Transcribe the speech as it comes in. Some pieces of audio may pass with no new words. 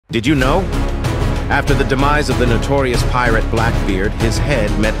Did you know? After the demise of the notorious pirate Blackbeard, his head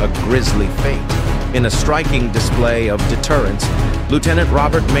met a grisly fate. In a striking display of deterrence, Lieutenant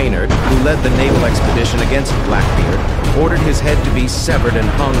Robert Maynard, who led the naval expedition against Blackbeard, ordered his head to be severed and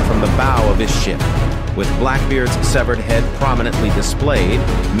hung from the bow of his ship. With Blackbeard's severed head prominently displayed,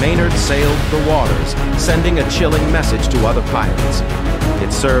 Maynard sailed the waters, sending a chilling message to other pirates.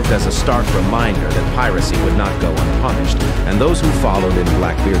 It served as a stark reminder that piracy would not go unpunished, and those who followed in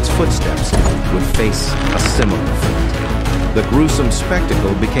Blackbeard's footsteps would face a similar fate. The gruesome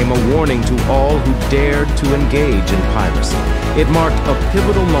spectacle became a warning to all who dared to engage in piracy. It marked a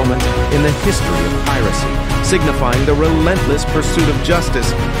pivotal moment in the history of piracy, signifying the relentless pursuit of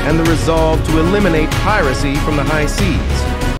justice and the resolve to eliminate piracy from the high seas.